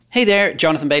Hey there,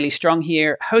 Jonathan Bailey Strong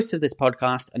here, host of this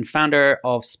podcast and founder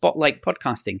of Spotlight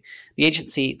Podcasting, the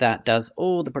agency that does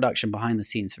all the production behind the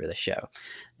scenes for the show.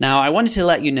 Now, I wanted to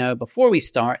let you know before we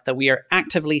start that we are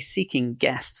actively seeking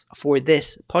guests for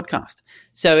this podcast.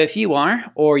 So if you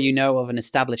are, or you know of an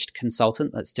established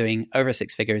consultant that's doing over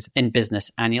six figures in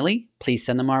business annually, please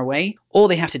send them our way. All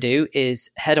they have to do is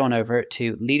head on over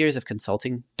to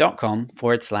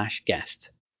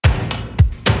leadersofconsulting.com/guest.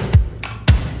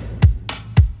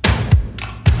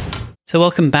 So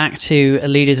welcome back to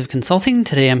Leaders of Consulting.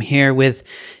 Today I'm here with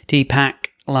Deepak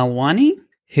Lalwani,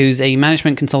 who's a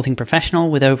management consulting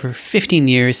professional with over 15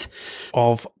 years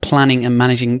of planning and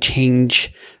managing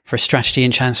change for strategy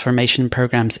and transformation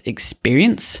programs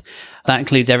experience. That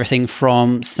includes everything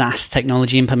from SaaS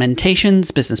technology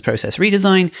implementations, business process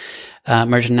redesign,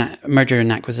 merger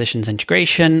and acquisitions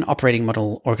integration, operating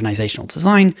model organizational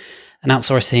design, and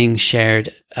outsourcing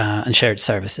shared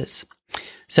services.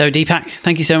 So Deepak,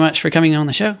 thank you so much for coming on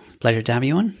the show. Pleasure to have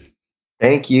you on.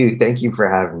 Thank you. Thank you for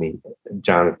having me,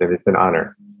 Jonathan. It's an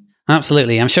honor.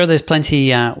 Absolutely. I'm sure there's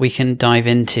plenty we can dive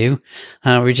into.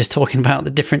 We were just talking about the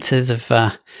differences of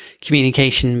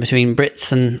communication between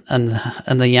Brits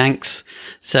and the Yanks.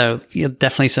 So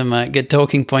definitely some good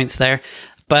talking points there.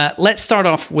 But let's start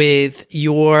off with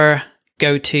your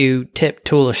go-to tip,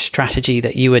 tool, or strategy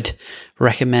that you would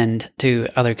recommend to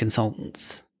other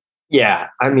consultants. Yeah,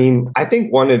 I mean, I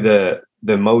think one of the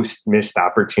most missed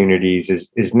opportunities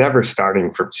is never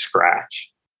starting from scratch.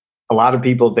 A lot of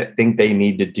people that think they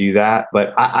need to do that,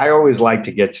 but I always like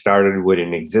to get started with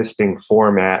an existing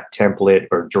format, template,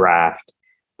 or draft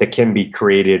that can be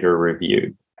created or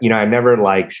reviewed. I never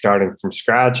like starting from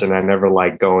scratch, and I never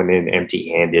like going in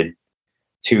empty-handed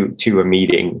to a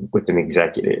meeting with an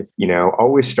executive.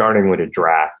 Always starting with a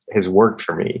draft has worked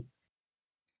for me.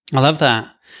 I love that.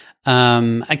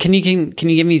 Can you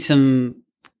give me some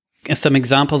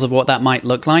examples of what that might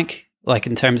look like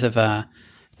in terms of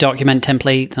document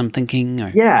templates? I'm thinking.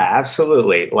 Yeah,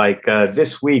 absolutely. Like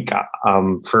this week,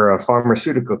 for a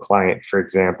pharmaceutical client, for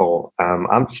example,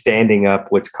 I'm standing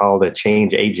up what's called a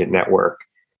change agent network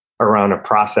around a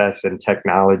process and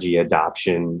technology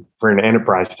adoption for an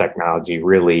enterprise technology,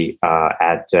 really,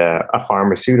 at a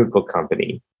pharmaceutical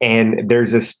company. And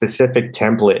there's a specific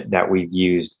template that we've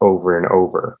used over and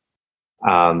over.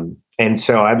 And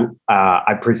so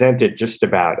I present it just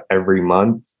about every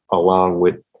month along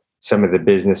with some of the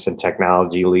business and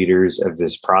technology leaders of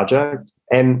this project.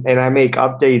 And I make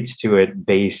updates to it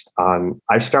based on,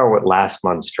 I start with last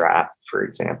month's draft, for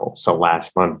example. So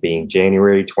last month being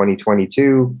January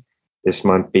 2022, this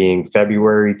month being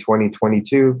February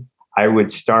 2022, I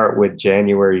would start with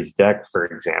January's deck, for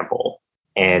example,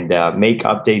 and make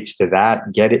updates to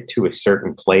that, get it to a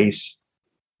certain place.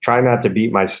 Try not to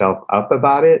beat myself up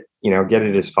about it, get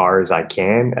it as far as I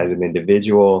can as an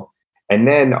individual, and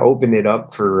then open it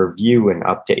up for review and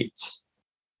updates.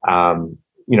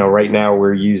 Right now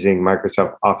we're using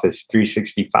Microsoft Office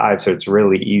 365, so it's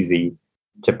really easy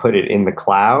to put it in the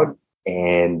cloud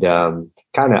and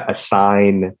kind of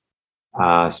assign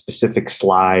specific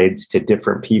slides to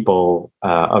different people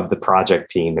of the project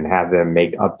team and have them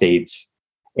make updates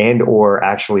and or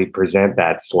actually present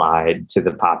that slide to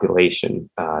the population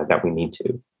that we need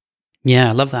to. Yeah,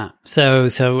 I love that. So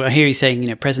I hear you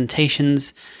saying,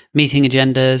 presentations, meeting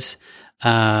agendas,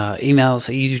 emails.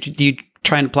 You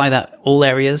try and apply that all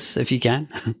areas if you can?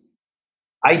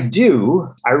 I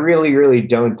do. I really, really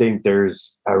don't think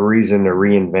there's a reason to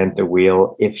reinvent the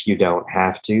wheel if you don't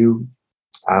have to.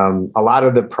 A lot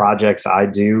of the projects I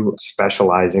do,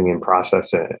 specializing in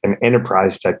process and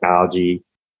enterprise technology,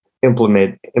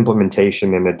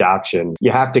 implementation and adoption,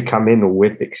 you have to come in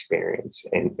with experience.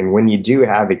 And when you do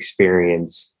have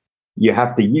experience, you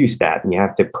have to use that and you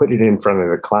have to put it in front of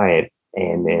the client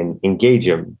and engage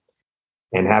them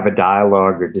and have a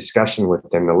dialogue or discussion with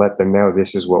them to let them know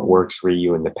this is what works for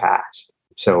you in the past.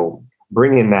 So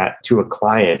bringing that to a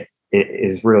client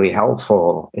is really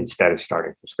helpful instead of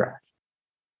starting from scratch.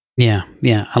 Yeah.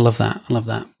 I love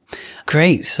that.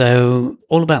 Great. So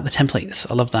all about the templates.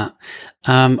 I love that.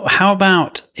 How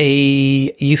about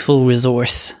a useful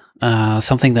resource,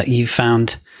 something that you've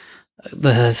found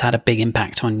that has had a big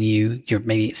impact on you,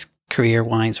 maybe it's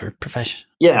career-wise or profession?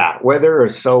 Yeah, whether a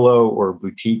solo or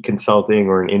boutique consulting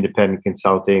or an independent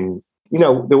consulting,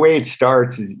 the way it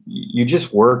starts is you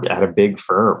just work at a big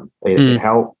firm. It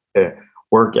helps to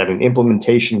work at an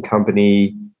implementation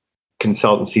company,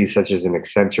 consultancies such as an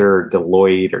Accenture or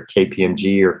Deloitte or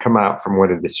KPMG, or come out from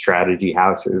one of the strategy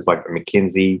houses like a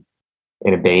McKinsey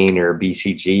and a Bain or a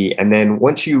BCG. And then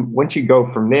once you go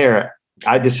from there,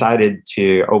 I decided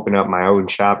to open up my own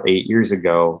shop 8 years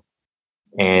ago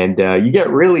And you get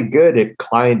really good at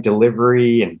client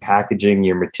delivery and packaging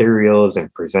your materials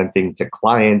and presenting to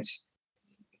clients.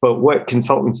 But what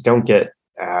consultants don't get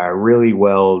really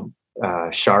well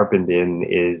sharpened in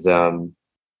is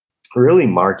really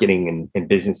marketing and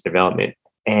business development.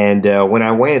 And when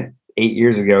I went 8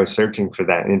 years ago searching for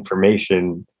that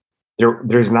information,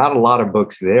 there's not a lot of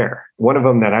books there. One of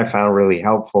them that I found really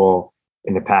helpful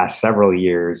in the past several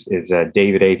years is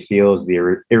David A. Fields'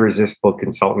 The Irresistible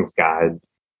Consultant's Guide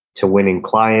to Winning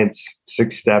Clients,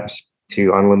 6 Steps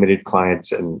to Unlimited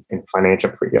Clients and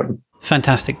Financial Freedom.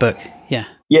 Fantastic book. Yeah.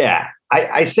 Yeah.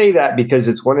 I say that because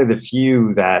it's one of the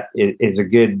few that is a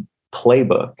good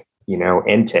playbook,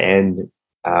 end-to-end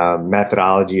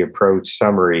methodology, approach,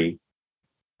 summary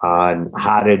on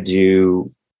how to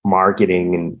do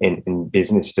marketing and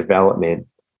business development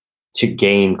to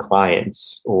gain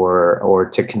clients or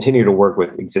to continue to work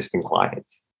with existing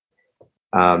clients.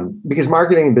 Because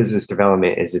marketing and business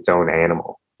development is its own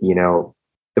animal.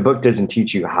 The book doesn't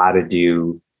teach you how to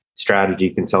do strategy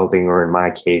consulting, or in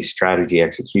my case, strategy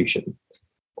execution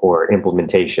or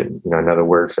implementation, another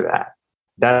word for that.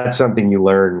 That's something you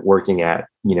learn working at,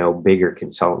 bigger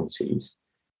consultancies.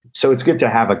 So it's good to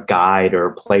have a guide or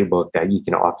a playbook that you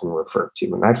can often refer to.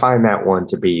 And I find that one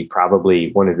to be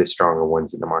probably one of the stronger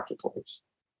ones in the marketplace.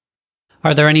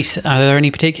 Are there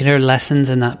any particular lessons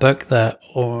in that book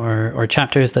or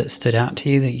chapters that stood out to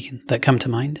you that come to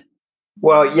mind?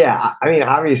 Well, yeah. I mean,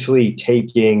 obviously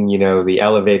taking, the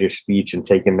elevator speech and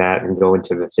taking that and going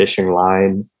to the fishing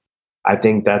line, I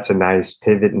think that's a nice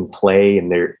pivot and play.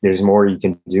 And there's more you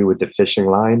can do with the fishing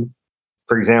line.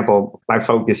 For example, my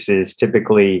focus is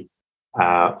typically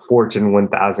Fortune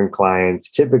 1000 clients,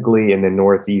 typically in the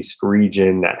Northeast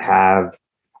region that have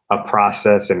a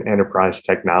process and enterprise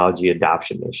technology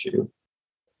adoption issue.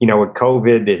 With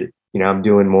COVID, I'm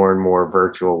doing more and more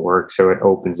virtual work, so it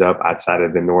opens up outside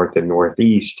of the North and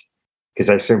Northeast because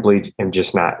I simply am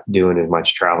just not doing as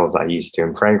much travel as I used to.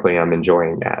 And frankly, I'm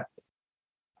enjoying that.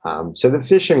 So the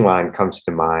fishing line comes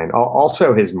to mind.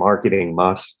 Also, his marketing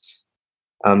musts.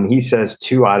 He says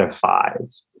 2 out of 5,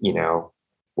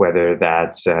 whether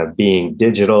that's being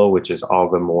digital, which is all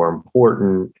the more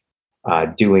important,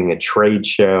 doing a trade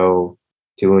show,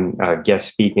 doing guest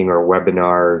speaking or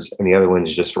webinars, and the other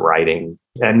one's just writing.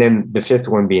 And then the 5th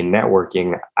one being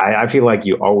networking. I feel like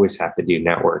you always have to do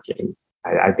networking.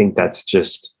 I think that's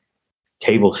just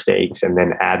table stakes, and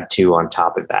then add 2 on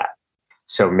top of that.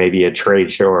 So maybe a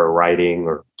trade show or writing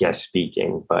or guest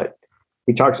speaking, but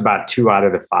he talks about 2 out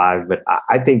of the 5, but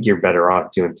I think you're better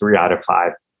off doing 3 out of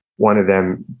 5. One of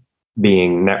them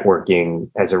being networking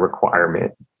as a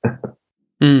requirement.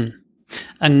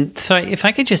 And so if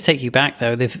I could just take you back,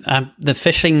 though, the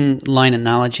fishing line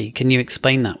analogy, can you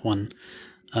explain that one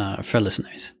for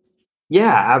listeners?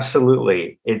 Yeah,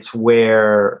 absolutely. It's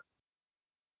where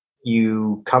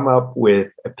you come up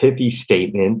with a pithy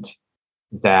statement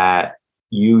that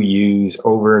you use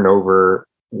over and over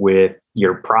with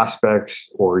your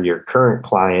prospects or your current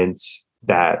clients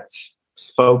that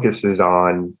focuses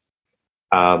on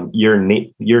your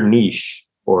niche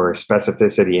or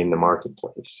specificity in the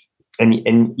marketplace.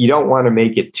 And you don't want to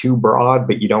make it too broad,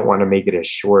 but you don't want to make it as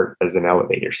short as an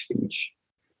elevator speech.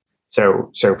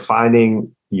 So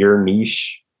finding your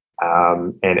niche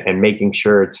and making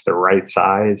sure it's the right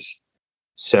size.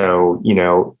 So,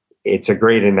 it's a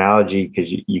great analogy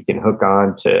because you can hook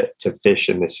on to fish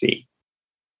in the sea.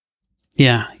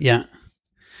 Yeah.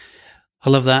 I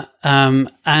love that.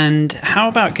 And how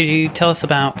about, could you tell us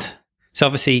about, so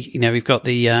obviously, we've got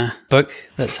the book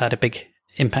that's had a big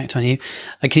impact on you.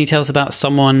 Can you tell us about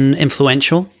someone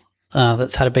influential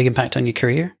that's had a big impact on your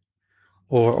career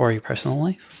or your personal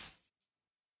life?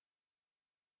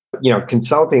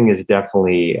 Consulting is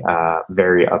definitely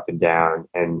very up and down.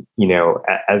 And,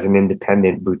 as an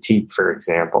independent boutique, for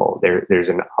example, there's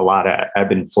a lot of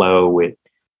ebb and flow with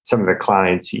some of the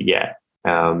clients you get.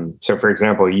 So, for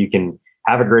example, you can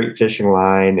have a great fishing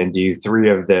line and do 3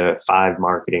 of the 5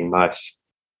 marketing musts,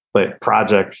 but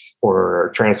projects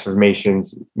or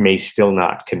transformations may still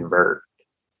not convert.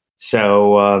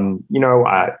 So,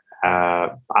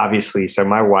 obviously, so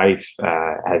my wife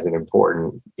has an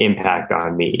important impact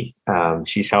on me.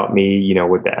 She's helped me,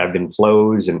 with the ebb and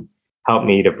flows and helped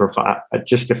me to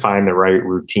find the right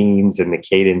routines and the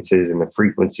cadences and the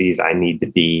frequencies I need to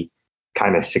be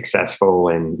kind of successful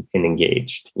and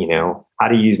engaged, how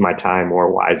to use my time more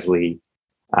wisely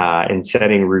in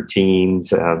setting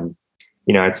routines.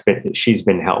 She's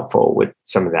been helpful with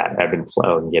some of that ebb and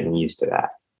flow and getting used to that.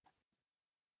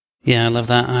 Yeah, I love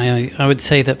that. I would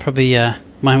say that probably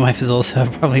my wife is also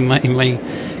probably my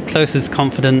closest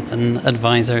confidant and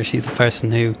advisor. She's the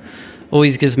person who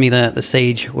always gives me the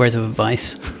sage words of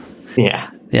advice. Yeah.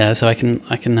 Yeah, so I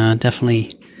can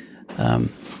definitely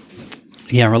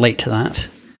relate to that.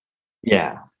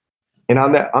 Yeah. And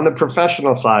on the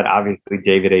professional side, obviously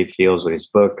David A. Fields with his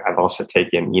book. I've also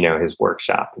taken, his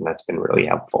workshop, and that's been really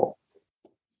helpful.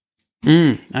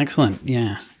 Excellent.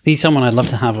 Yeah. He's someone I'd love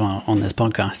to have on this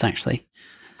podcast, actually.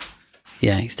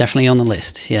 Yeah, he's definitely on the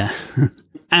list. Yeah.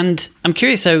 And I'm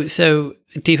curious, so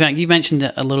Deepak, you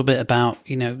mentioned a little bit about,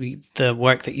 the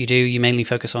work that you do. You mainly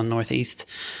focus on Northeast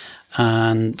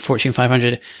and Fortune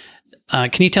 500.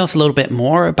 Can you tell us a little bit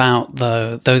more about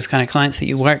those kind of clients that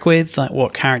you work with? Like,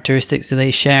 what characteristics do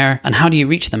they share, and how do you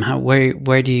reach them?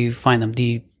 Where do you find them?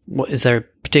 Is there a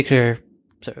particular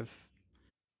sort of?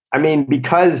 I mean,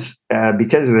 because of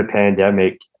the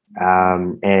pandemic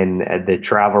and the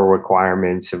travel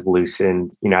requirements have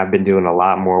loosened, I've been doing a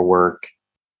lot more work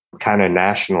kind of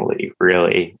nationally,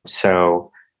 really.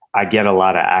 So I get a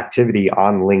lot of activity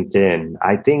on LinkedIn.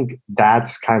 I think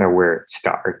that's kind of where it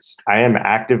starts. I am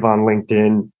active on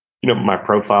LinkedIn. My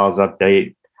profile is up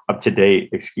to date,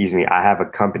 excuse me. I have a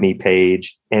company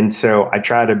page. And so I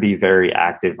try to be very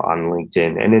active on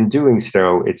LinkedIn. And in doing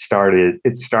so, it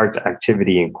starts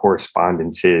activity and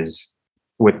correspondences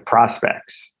with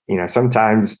prospects.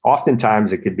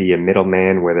 Oftentimes it could be a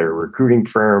middleman, whether a recruiting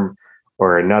firm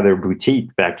or another boutique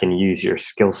that can use your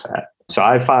skill set. So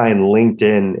I find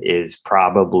LinkedIn is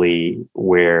probably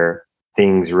where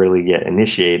things really get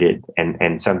initiated,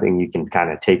 and something you can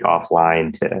kind of take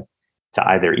offline to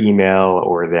either email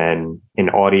or then an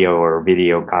audio or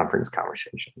video conference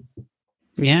conversation.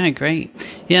 Yeah, great.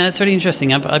 Yeah, it's really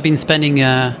interesting. I've been spending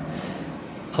a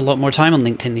lot more time on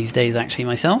LinkedIn these days, actually,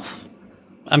 myself.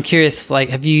 I'm curious,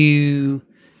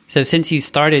 so since you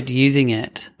started using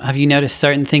it, have you noticed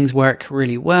certain things work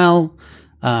really well?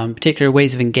 Particular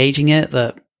ways of engaging it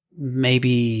that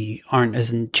maybe aren't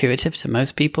as intuitive to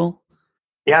most people?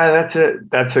 Yeah,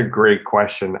 that's a great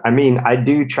question. I mean, I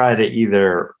do try to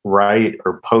either write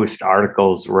or post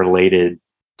articles related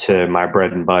to my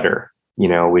bread and butter,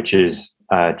 which is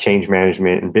change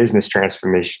management and business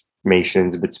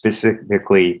transformations, but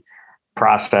specifically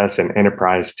process and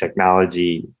enterprise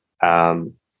technology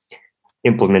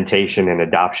implementation and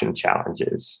adoption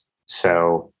challenges.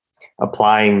 So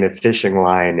applying the fishing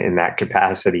line in that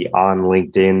capacity on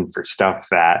LinkedIn for stuff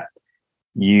that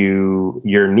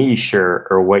your niche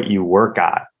or what you work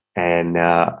at, and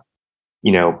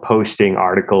posting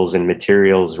articles and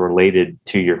materials related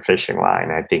to your fishing line,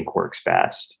 I think works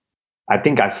best. I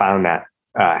think I found that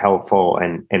helpful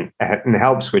and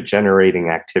helps with generating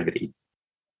activity.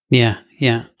 Yeah,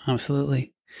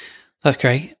 absolutely. That's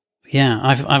great. Yeah,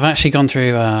 I've actually gone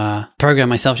through a program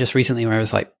myself just recently where I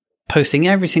was like posting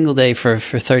every single day for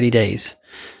 30 days.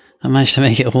 I managed to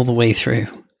make it all the way through.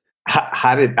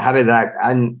 How did that?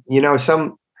 And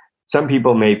some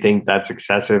people may think that's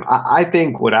excessive. I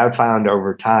think what I've found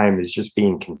over time is just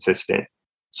being consistent.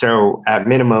 So at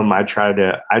minimum, I try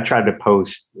to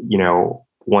post,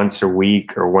 once a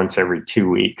week or once every 2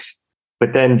 weeks,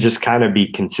 but then just kind of be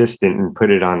consistent and put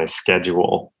it on a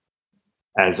schedule,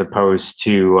 as opposed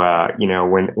to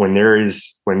when there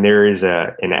is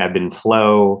an ebb and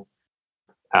flow.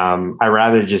 I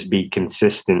rather just be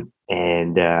consistent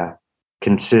and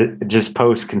just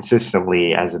post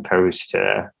consistently, as opposed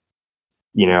to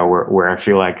where I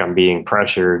feel like I'm being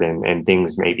pressured and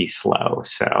things may be slow.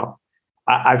 So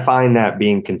I find that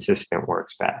being consistent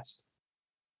works best.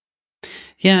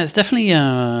 Yeah, it's definitely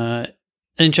an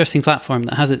interesting platform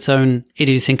that has its own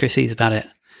idiosyncrasies about it.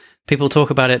 People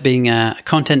talk about it being a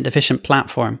content deficient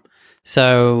platform.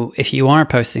 So if you are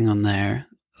posting on there,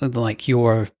 like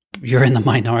you're in the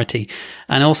minority.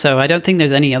 And also, I don't think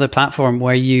there's any other platform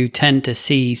where you tend to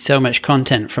see so much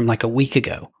content from like a week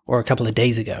ago or a couple of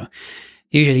days ago.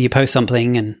 Usually you post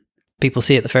something and people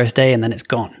see it the first day and then it's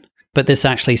gone. But this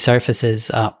actually surfaces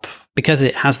up because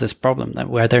it has this problem that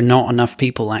where there are not enough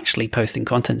people actually posting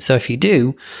content. So if you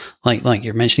do, like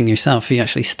you're mentioning yourself, you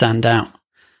actually stand out.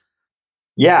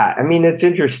 Yeah, I mean, it's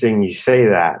interesting you say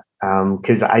that,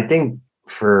 because I think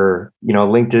for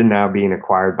LinkedIn now being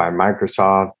acquired by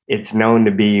Microsoft, it's known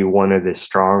to be one of the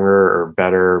stronger or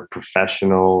better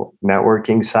professional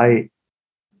networking site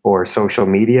or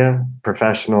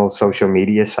professional social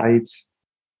media sites.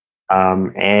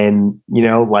 And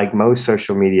like most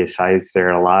social media sites, there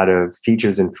are a lot of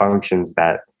features and functions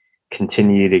that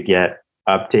continue to get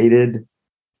updated.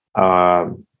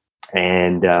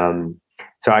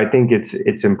 So I think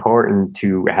it's important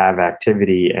to have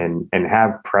activity and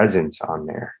have presence on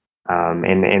there.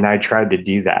 And I tried to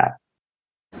do that.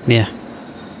 Yeah.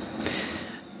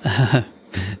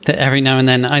 that every now and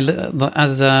then,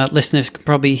 as listeners can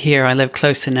probably hear, I live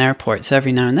close to an airport, so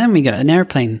every now and then we get an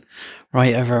airplane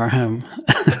right over our home.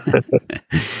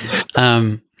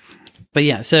 But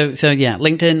yeah, so yeah,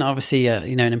 LinkedIn obviously,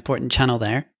 an important channel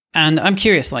there. And I'm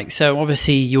curious, so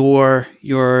obviously your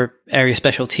area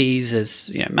specialties is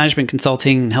management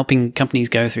consulting, helping companies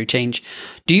go through change.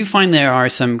 Do you find there are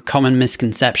some common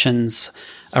misconceptions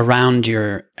around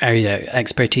your area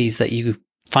expertise that you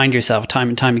find yourself time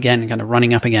and time again kind of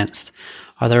running up against?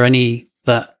 Are there any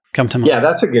that come to mind? Yeah,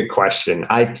 that's a good question.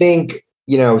 I think,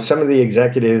 some of the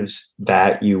executives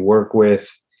that you work with,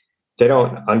 they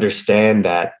don't understand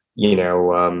that,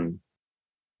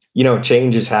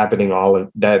 change is happening all of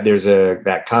that. There's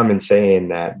that common saying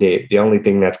that the only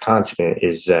thing that's constant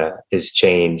is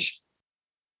change.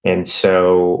 And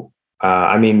so,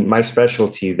 my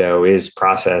specialty though is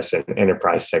process and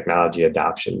enterprise technology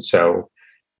adoption. So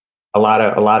a lot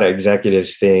of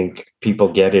executives think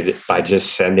people get it by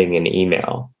just sending an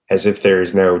email, as if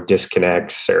there's no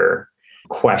disconnects or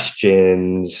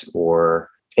questions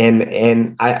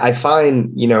and I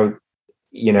find,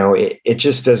 it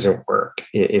just doesn't work.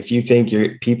 If you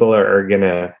think people are going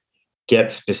to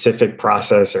get specific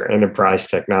process or enterprise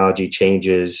technology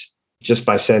changes just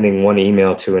by sending one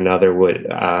email to another with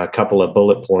a couple of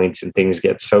bullet points and things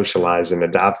get socialized and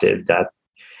adopted, that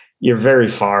you're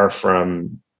very far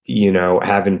from,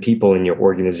 having people in your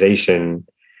organization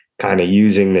kind of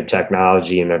using the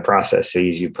technology and the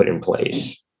processes you put in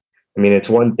place. It's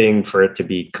one thing for it to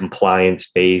be compliance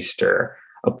based or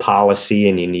a policy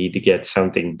and you need to get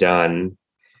something done.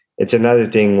 It's another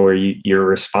thing where you're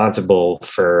responsible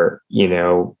for,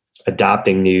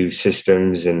 adopting new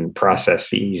systems and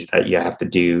processes that you have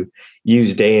to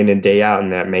use day in and day out,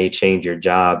 and that may change your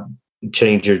job,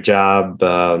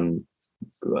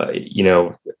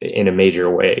 in a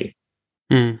major way.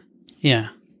 Yeah.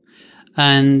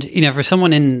 And,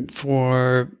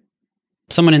 for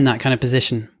someone in that kind of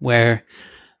position where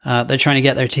they're trying to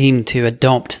get their team to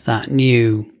adopt that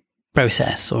new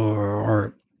process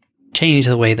or change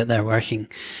the way that they're working,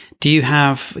 do you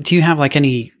have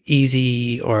any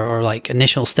easy or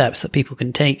initial steps that people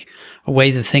can take, or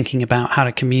ways of thinking about how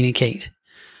to communicate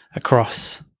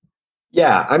across?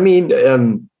 Yeah,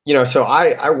 so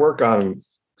I work on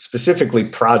specifically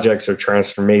projects or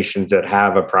transformations that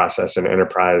have a process and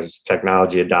enterprise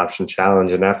technology adoption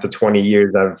challenge. And after 20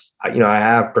 years, I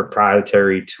have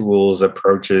proprietary tools,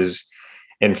 approaches,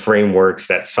 and frameworks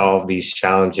that solve these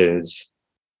challenges.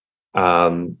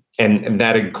 And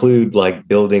that include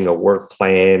building a work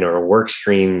plan or a work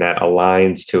stream that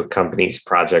aligns to a company's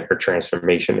project or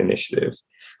transformation initiative.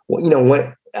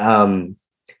 Because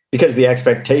the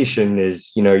expectation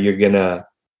is, you're gonna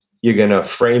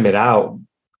frame it out,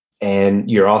 and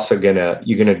you're also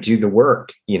gonna do the work,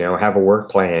 have a work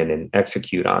plan and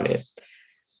execute on it.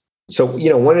 So,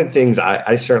 one of the things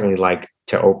I certainly like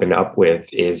to open up with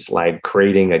is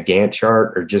creating a Gantt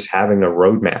chart or just having a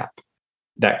roadmap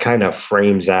that kind of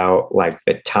frames out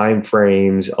the time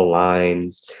frames,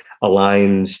 aligns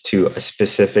to a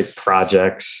specific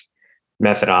project's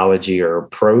methodology or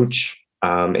approach,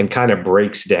 and kind of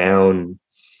breaks down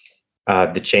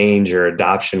the change or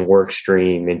adoption work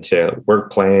stream into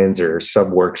work plans or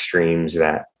sub work streams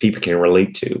that people can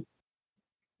relate to.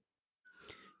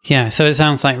 Yeah, so it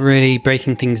sounds like really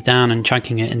breaking things down and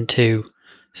chunking it into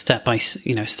step by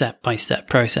step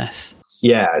process.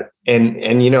 Yeah, and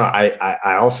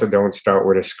I also don't start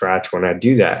with a scratch when I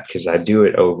do that, because I do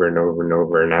it over and over and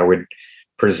over, and I would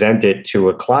present it to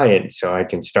a client so I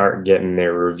can start getting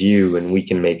their review and we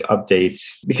can make updates,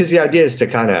 because the idea is to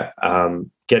kind of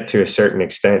get to a certain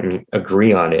extent and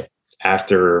agree on it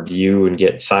after review and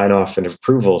get sign off and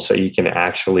approval so you can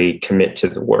actually commit to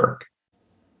the work.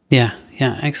 Yeah,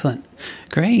 excellent.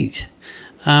 Great.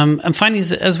 And finally,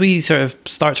 as we sort of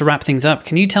start to wrap things up,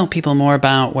 can you tell people more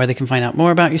about where they can find out more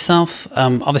about yourself?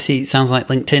 Obviously, it sounds like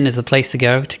LinkedIn is the place to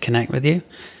go to connect with you.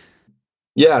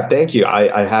 Yeah, thank you.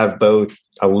 I have both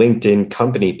a LinkedIn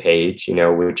company page,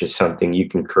 which is something you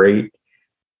can create.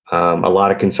 A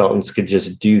lot of consultants could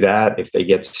just do that if they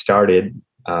get started,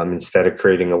 instead of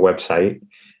creating a website.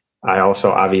 I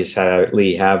also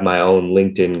obviously have my own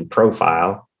LinkedIn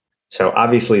profile. So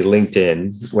obviously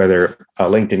LinkedIn, whether a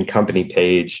LinkedIn company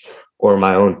page or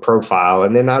my own profile,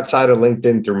 and then outside of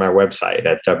LinkedIn through my website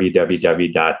at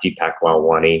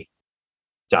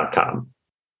www.deepaklalwani.com.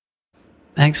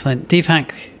 Excellent.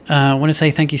 Deepak, I want to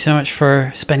say thank you so much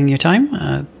for spending your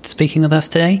time speaking with us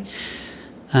today,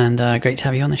 and great to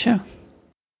have you on the show.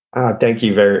 Thank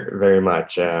you very, very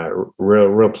much.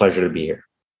 Real pleasure to be here.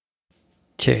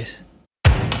 Cheers.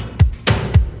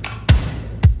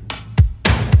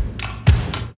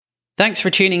 Thanks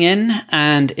for tuning in.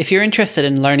 And if you're interested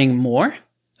in learning more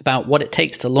about what it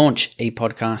takes to launch a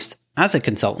podcast as a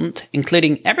consultant,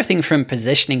 including everything from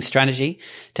positioning strategy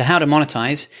to how to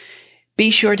monetize, be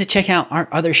sure to check out our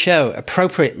other show,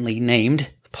 appropriately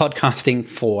named Podcasting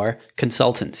for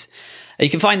Consultants. You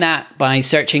can find that by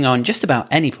searching on just about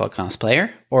any podcast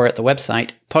player or at the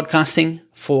website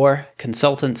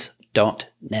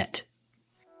podcastingforconsultants.net.